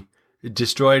inadvertently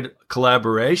destroyed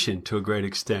collaboration to a great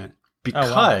extent,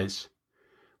 because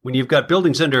when you've got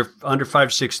buildings under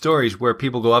 5, 6 stories where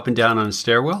people go up and down on a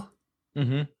stairwell,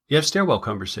 you have stairwell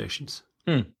conversations.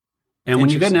 And when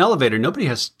you get an elevator, nobody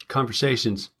has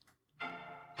conversations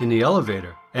in the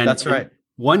elevator. And that's right. And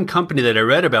one company that I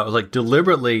read about was like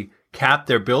deliberately capped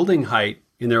their building height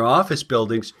in their office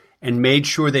buildings and made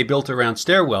sure they built around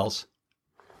stairwells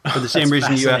for the same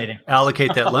reason you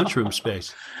allocate that lunchroom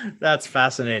space. That's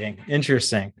fascinating.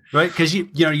 Interesting. Right? Because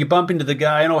you bump into the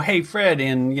guy and, hey, Fred,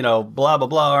 and, blah, blah,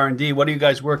 blah, R&D. What are you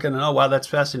guys working on? Oh, wow, that's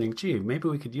fascinating. Gee, maybe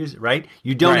we could use it, right?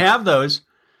 You don't have those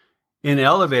in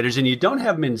elevators, and you don't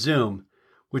have them in Zoom,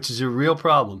 which is a real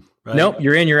problem, right? Nope,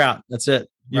 you're in, you're out. That's it.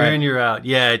 You're in, you're out.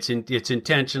 Yeah, it's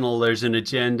intentional. There's an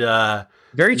agenda.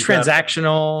 Very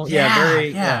transactional.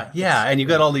 And you've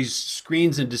got all these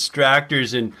screens and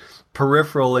distractors and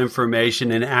peripheral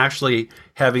information, and actually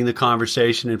having the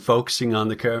conversation and focusing on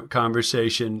the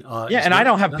conversation. And I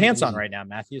don't have pants on right now,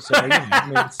 Matthew. So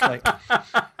it's like,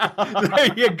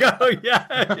 there you go.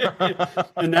 Yeah.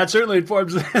 And that certainly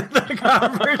informs the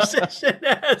conversation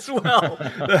as well.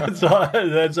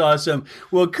 That's awesome.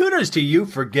 Well, kudos to you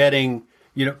for getting,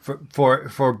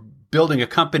 for building a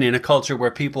company and a culture where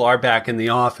people are back in the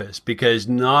office, because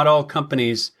not all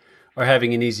companies are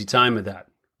having an easy time with that.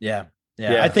 Yeah.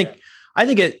 I think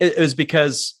it was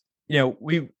because,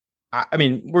 we're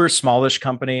a smallish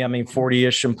company.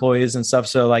 40-ish employees and stuff.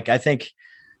 So like, I think,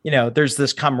 there's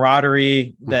this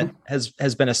camaraderie that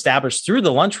has been established through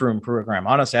the lunchroom program.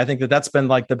 Honestly, I think that's been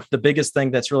like the biggest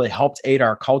thing that's really helped aid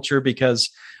our culture, because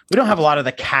we don't have a lot of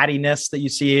the cattiness that you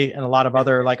see in a lot of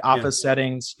other like office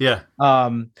settings. Yeah.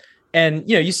 And,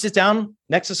 you sit down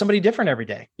next to somebody different every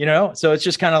day, so it's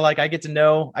just kind of like, I get to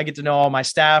know all my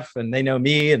staff, and they know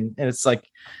me. And it's like,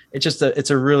 it's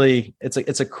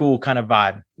a cool kind of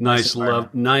vibe. Nice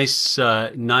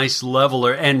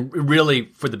leveler, and really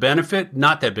for the benefit,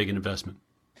 not that big an investment.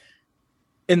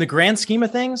 In the grand scheme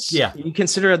of things, you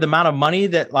consider the amount of money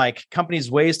that like companies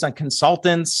waste on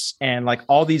consultants and like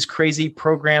all these crazy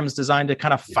programs designed to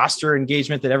kind of foster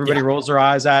engagement that everybody rolls their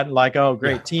eyes at, and like, oh,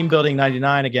 great, team building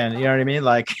 99 again. You know what I mean?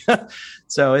 Like,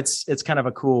 so it's kind of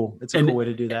a cool way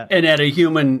to do that. And at a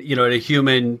human,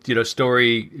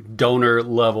 story donor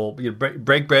level,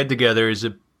 break bread together is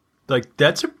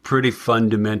that's a pretty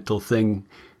fundamental thing.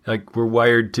 Like, we're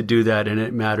wired to do that, and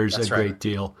it matters great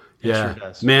deal. Yeah,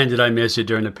 sure, man, did I miss it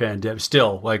during the pandemic.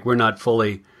 Still, like, we're not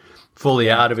fully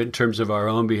out of it in terms of our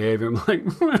own behavior. I'm like,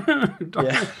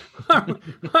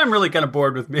 I'm really kind of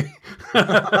bored with me.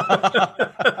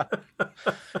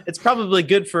 It's probably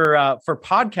good for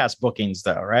podcast bookings,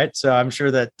 though, right? So I'm sure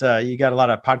that you got a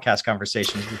lot of podcast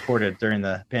conversations recorded during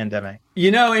the pandemic.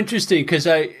 Interesting, because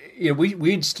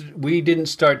we didn't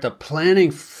start the planning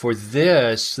for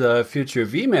this, the future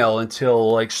of email,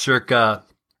 until like circa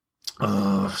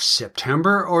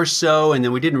September or so. And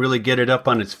then we didn't really get it up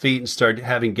on its feet and start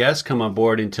having guests come on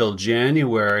board until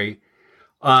January.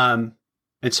 And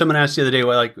someone asked the other day,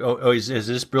 well, like, is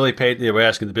this really paid? They were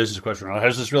asking the business question,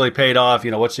 has this really paid off?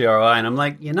 What's the ROI? And I'm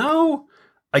like,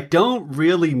 I don't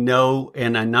really know.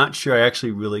 And I'm not sure I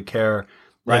actually really care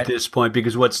at this point,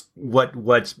 because what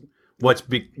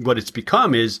it's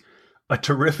become is a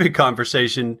terrific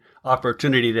conversation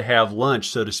opportunity to have lunch,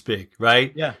 so to speak.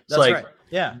 Right. Yeah. That's right.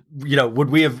 Yeah. Would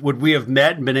we have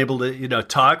met and been able to,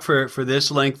 talk for this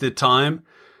length of time?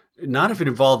 Not if it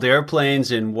involved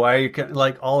airplanes and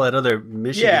like all that other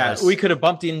mission. Yeah. We could have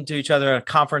bumped into each other at a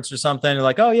conference or something.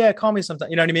 Like, oh yeah, call me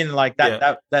sometime. You know what I mean? Like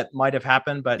that might have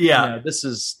happened, but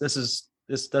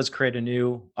this does create a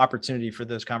new opportunity for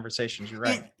those conversations. You're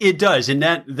right. It does. And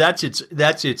that's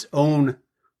its own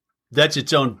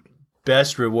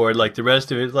best reward. Like the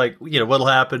rest of it, like, what'll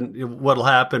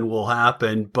happen will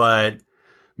happen. But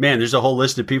man, there's a whole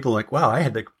list of people like, wow, I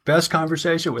had the best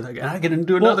conversation with, and I get to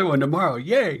do another one tomorrow.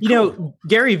 Yay.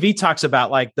 Gary Vee talks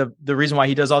about like the reason why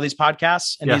he does all these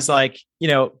podcasts. And he's like,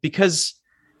 because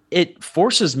it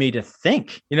forces me to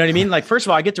think, you know what I mean? Like, first of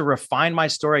all, I get to refine my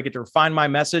story. I get to refine my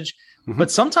message,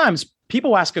 but sometimes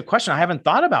people ask a question I haven't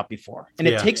thought about before, and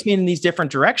it takes me in these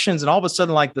different directions. And all of a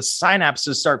sudden, like the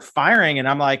synapses start firing, and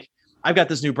I'm like, I've got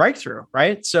this new breakthrough.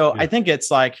 Right. So I think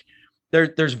it's like,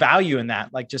 there's value in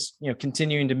that, like just,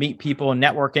 continuing to meet people and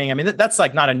networking. I mean, that's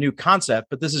like not a new concept,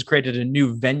 but this has created a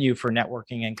new venue for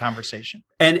networking and conversation.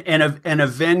 And a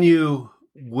venue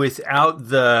without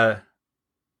the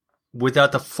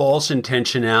false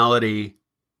intentionality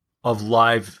of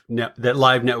live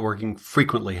networking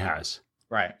frequently has.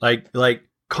 Right. Like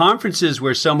conferences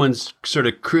where someone's sort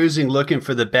of cruising, looking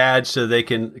for the badge so they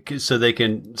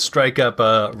can strike up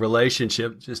a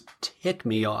relationship, just tick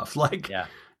me off. Like,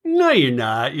 no, you're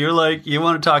not. You're like, you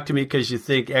want to talk to me because you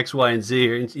think X, Y, and Z.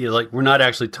 Or you're like, we're not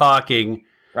actually talking.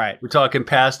 Right. We're talking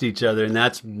past each other. And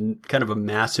that's kind of a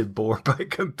massive bore by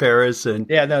comparison.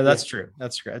 Yeah, no, that's true.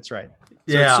 That's right.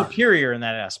 So it's superior in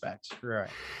that aspect.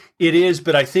 Right. It is,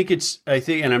 but I think,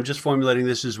 and I'm just formulating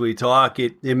this as we talk,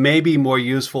 it may be more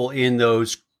useful in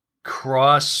those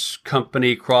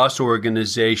cross-company,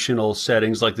 cross-organizational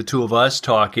settings like the two of us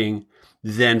talking,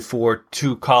 than for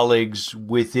two colleagues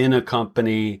within a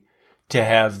company to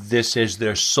have this as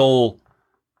their sole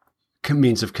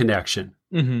means of connection.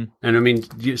 Mm-hmm. And I mean,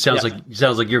 it sounds like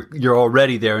you're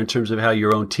already there in terms of how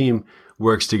your own team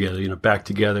works together, back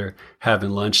together,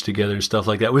 having lunch together and stuff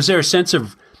like that. Was there a sense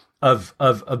of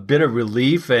a bit of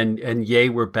relief and yay,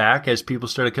 we're back as people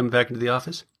started coming back into the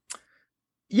office?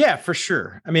 Yeah, for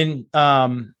sure. I mean,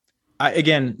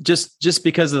 again, just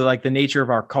because of like the nature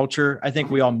of our culture, I think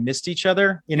we all missed each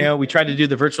other. We tried to do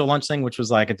the virtual lunch thing, which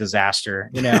was like a disaster,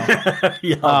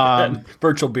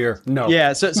 virtual beer. No.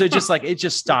 Yeah. So just like, it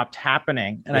just stopped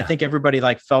happening. And I think everybody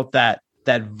like felt that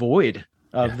void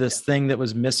of this thing that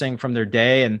was missing from their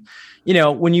day. And,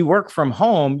 when you work from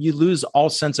home, you lose all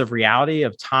sense of reality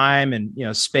of time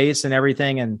and, space and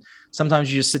everything. And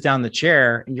sometimes you just sit down in the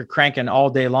chair and you're cranking all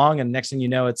day long. And next thing you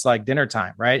know, it's like dinner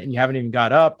time, right? And you haven't even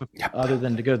got up other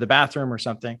than to go to the bathroom or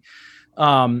something.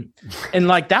 And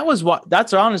like,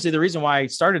 that's honestly the reason why I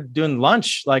started doing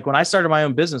lunch. Like when I started my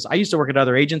own business, I used to work at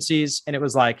other agencies, and it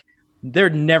was like,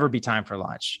 there'd never be time for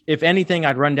lunch. If anything,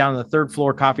 I'd run down to the third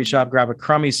floor coffee shop, grab a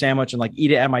crummy sandwich and like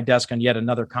eat it at my desk on yet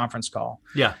another conference call.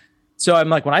 Yeah. So I'm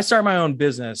like, when I start my own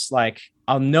business, like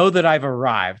I'll know that I've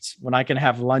arrived when I can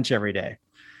have lunch every day.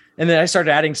 And then I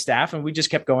started adding staff, and we just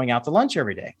kept going out to lunch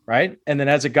every day. Right. And then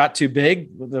as it got too big,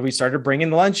 we started bringing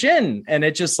the lunch in, and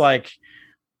it just like,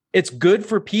 it's good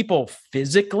for people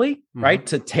physically, right?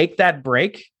 To take that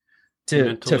break,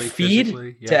 to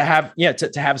feed, to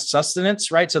have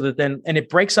sustenance, right? So that then, and it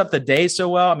breaks up the day so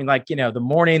well. I mean, like, the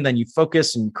morning, then you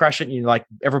focus and crush it. And you like,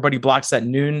 everybody blocks that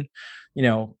noon,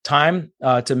 time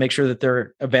to make sure that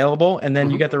they're available. And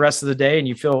then you get the rest of the day and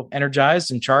you feel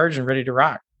energized and charged and ready to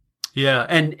rock. Yeah.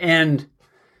 And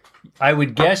I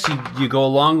would guess you go a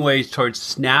long way towards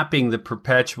snapping the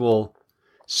perpetual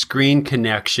screen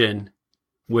connection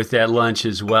with that lunch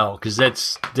as well, because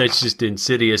that's just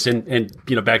insidious. And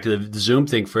back to the Zoom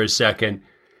thing for a second.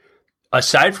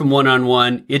 Aside from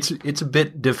one-on-one, it's a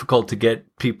bit difficult to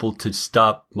get people to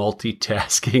stop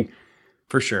multitasking.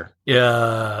 For sure.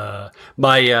 Yeah.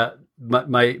 My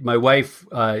wife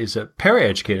is a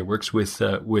paraeducator, works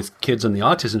with kids on the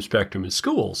autism spectrum in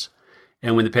schools.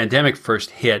 And when the pandemic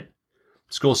first hit,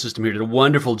 the school system here did a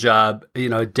wonderful job,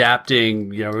 adapting.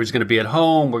 We're going to be at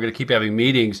home. We're going to keep having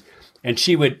meetings. And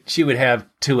she would have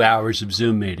 2 hours of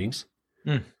Zoom meetings.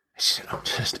 I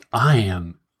said, I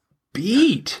am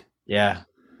beat. Yeah.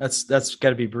 That's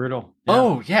got to be brutal. Yeah.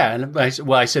 Oh yeah. And I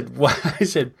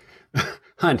said,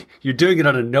 hon, you're doing it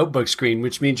on a notebook screen,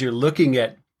 which means you're looking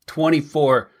at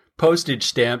 24 postage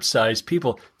stamp size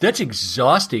people. That's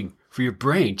exhausting for your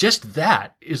brain. Just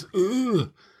that is,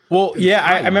 ugh. Well, yeah,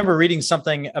 I remember reading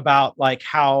something about like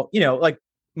how, like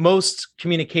most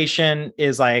communication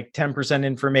is like 10%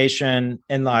 information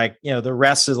and like, the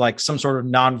rest is like some sort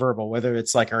of nonverbal, whether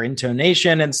it's like our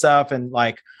intonation and stuff and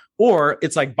like, or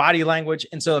it's like body language.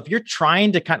 And so if you're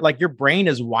trying to kind of like your brain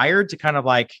is wired to kind of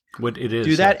like what it is,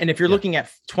 do that. And if you're looking at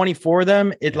 24 of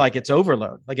them, it's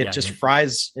overload. Like it just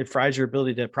fries your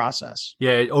ability to process.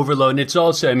 Yeah. Overload. And it's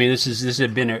also, I mean, this has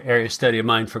been an area of study of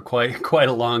mine for quite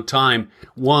a long time.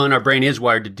 One, our brain is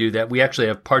wired to do that. We actually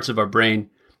have parts of our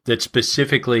brain that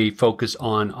specifically focus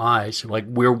on eyes. Like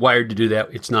we're wired to do that.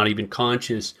 It's not even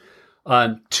conscious.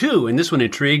 Two, and this one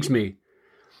intrigues me.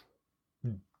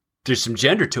 There's some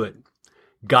gender to it.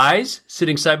 Guys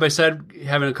sitting side by side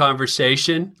having a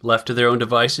conversation, left to their own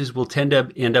devices, will tend to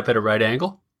end up at a right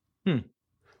angle.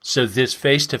 So this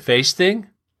face-to-face thing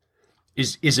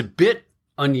is a bit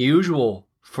unusual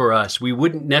for us. We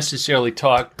wouldn't necessarily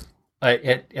talk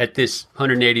at this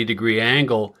 180-degree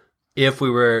angle if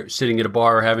we were sitting at a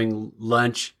bar or having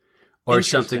lunch or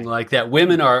something like that.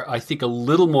 Women are, I think,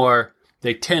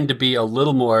 they tend to be a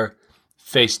little more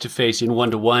face-to-face in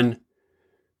one-to-one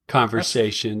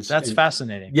conversations. That's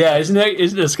fascinating. Yeah, isn't it?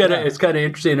 It's kind of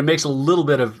interesting. It makes a little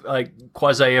bit of like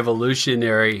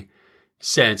quasi-evolutionary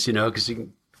sense, because you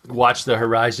can watch the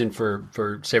horizon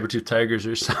for saber-toothed tigers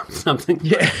or something.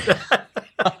 Yeah,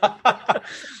 like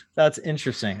that's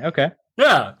interesting. Okay.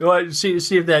 Yeah, well, see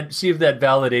if that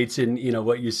validates in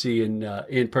what you see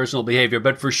in personal behavior.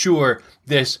 But for sure,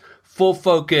 this full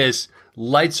focus,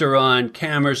 lights are on,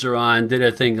 cameras are on, did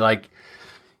a thing like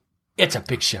it's a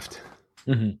big shift.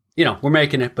 Mm-hmm. We're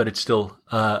making it, but it's still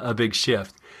a big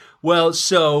shift. Well,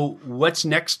 so what's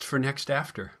next for Next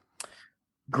After?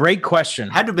 Great question.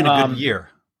 Had to have been a good year.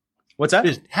 What's that?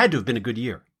 It had to have been a good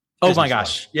year. Oh my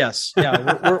gosh. Yes.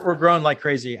 Yeah. We're growing like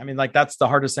crazy. I mean, like that's the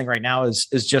hardest thing right now is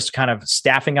just kind of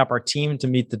staffing up our team to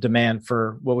meet the demand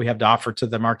for what we have to offer to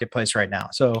the marketplace right now.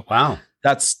 So wow,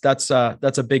 that's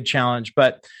a big challenge.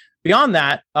 But beyond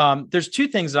that, there's two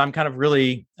things that I'm kind of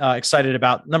really excited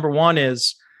about. Number one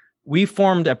is we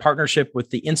formed a partnership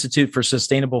with the Institute for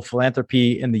Sustainable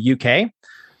Philanthropy in the UK.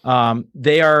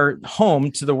 They are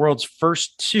home to the world's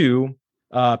first two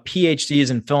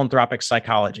PhDs in philanthropic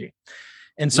psychology.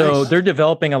 And so they're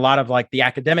developing a lot of like the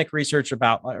academic research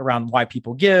around why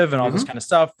people give and all this kind of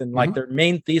stuff. And like their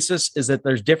main thesis is that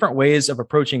there's different ways of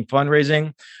approaching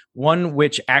fundraising, one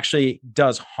which actually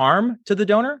does harm to the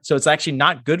donor. So it's actually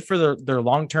not good for their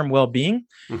long-term well-being.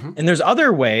 And there's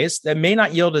other ways that may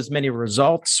not yield as many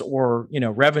results or,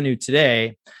 revenue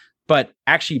today, but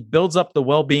actually builds up the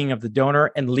well-being of the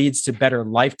donor and leads to better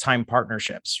lifetime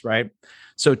partnerships, right?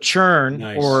 So churn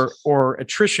or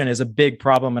attrition is a big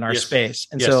problem in our space.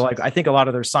 And so like, I think a lot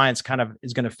of their science kind of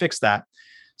is going to fix that.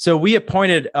 So we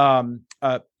appointed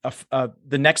the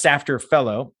Next After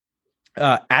fellow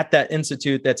at that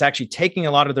institute that's actually taking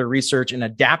a lot of their research and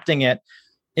adapting it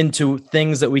into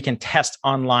things that we can test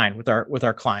online with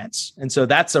our clients. And so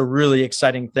that's a really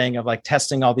exciting thing of like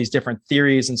testing all these different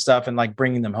theories and stuff and like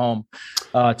bringing them home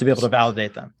to be able to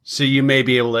validate them. So you may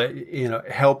be able to,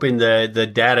 help in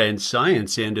the data and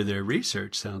science end of their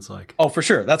research, sounds like. Oh, for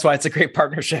sure. That's why it's a great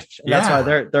partnership. And that's why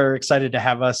they're excited to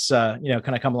have us, kind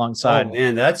of come alongside. Oh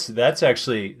man,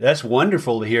 that's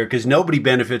wonderful to hear because nobody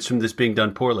benefits from this being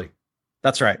done poorly.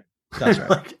 That's right. That's right.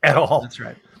 Like, at all. That's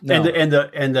right. No. And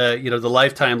the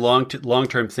lifetime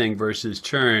long-term thing versus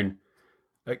churn.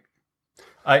 Like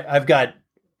I've got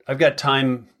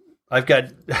time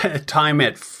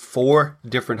at 4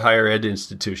 different higher ed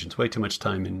institutions. Way too much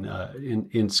time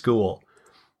in school,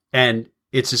 and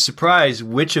it's a surprise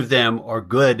which of them are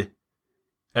good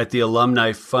at the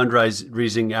alumni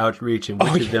fundraising outreach and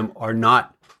which of them are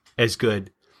not as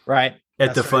good. Right.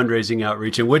 At the fundraising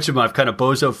outreach, and which of them I've kind of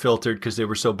bozo filtered because they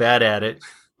were so bad at it.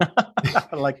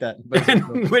 I like that.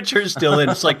 And which are still in.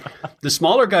 It's like the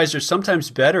smaller guys are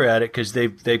sometimes better at it because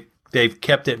they've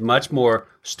kept it much more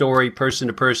story, person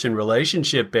to person,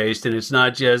 relationship based, and it's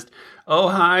not just, oh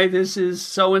hi, this is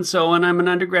so and so, and I'm an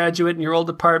undergraduate in your old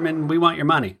department, and we want your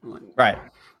money. Right.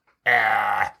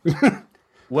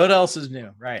 What else is new?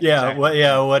 Right. Yeah. Exactly.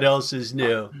 What else is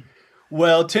new?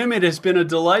 Well, Tim, it has been a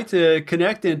delight to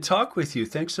connect and talk with you.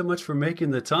 Thanks so much for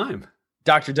making the time.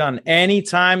 Dr. Dunn,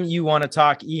 anytime you want to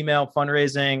talk email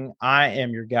fundraising, I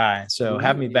am your guy. So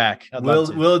have me back.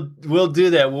 We'll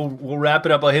do that. We'll wrap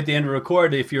it up. I'll hit the end of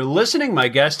record. If you're listening, my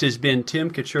guest has been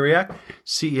Tim Kachuriak,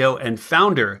 CEO and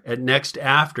founder at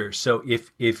NextAfter's. So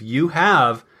if you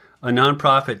have a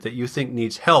nonprofit that you think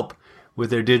needs help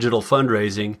with their digital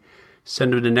fundraising,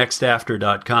 send them to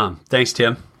nextafter.com. Thanks,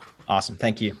 Tim. Awesome.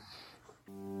 Thank you.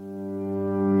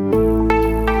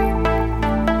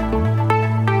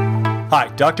 Hi,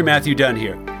 Dr. Matthew Dunn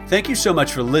here. Thank you so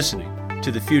much for listening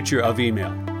to The Future of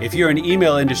Email. If you're an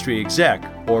email industry exec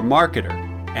or marketer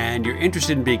and you're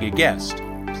interested in being a guest,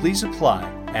 please apply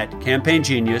at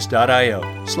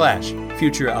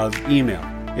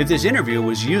campaignGenius.io/futureofemail. If this interview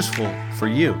was useful for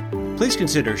you, please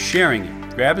consider sharing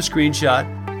it. Grab a screenshot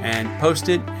and post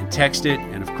it and text it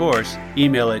and, of course,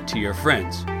 email it to your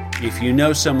friends. If you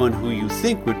know someone who you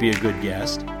think would be a good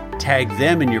guest, tag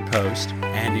them in your post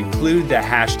and include the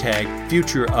hashtag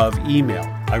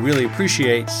 #FutureOfEmail. I really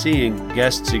appreciate seeing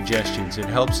guest suggestions. It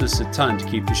helps us a ton to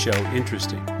keep the show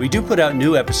interesting. We do put out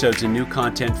new episodes and new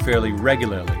content fairly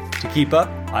regularly. To keep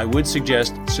up, I would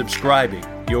suggest subscribing.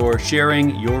 Your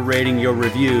sharing, your rating, your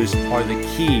reviews are the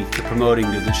key to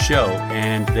promoting to the show,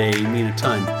 and they mean a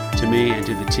ton to me and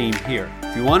to the team here.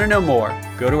 If you want to know more,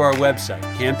 go to our website,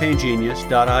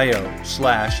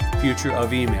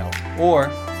 campaignGenius.io/futureofemail,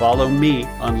 or follow me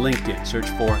on LinkedIn. Search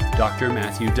for Dr.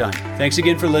 Matthew Dunn. Thanks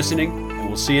again for listening, and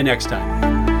we'll see you next time.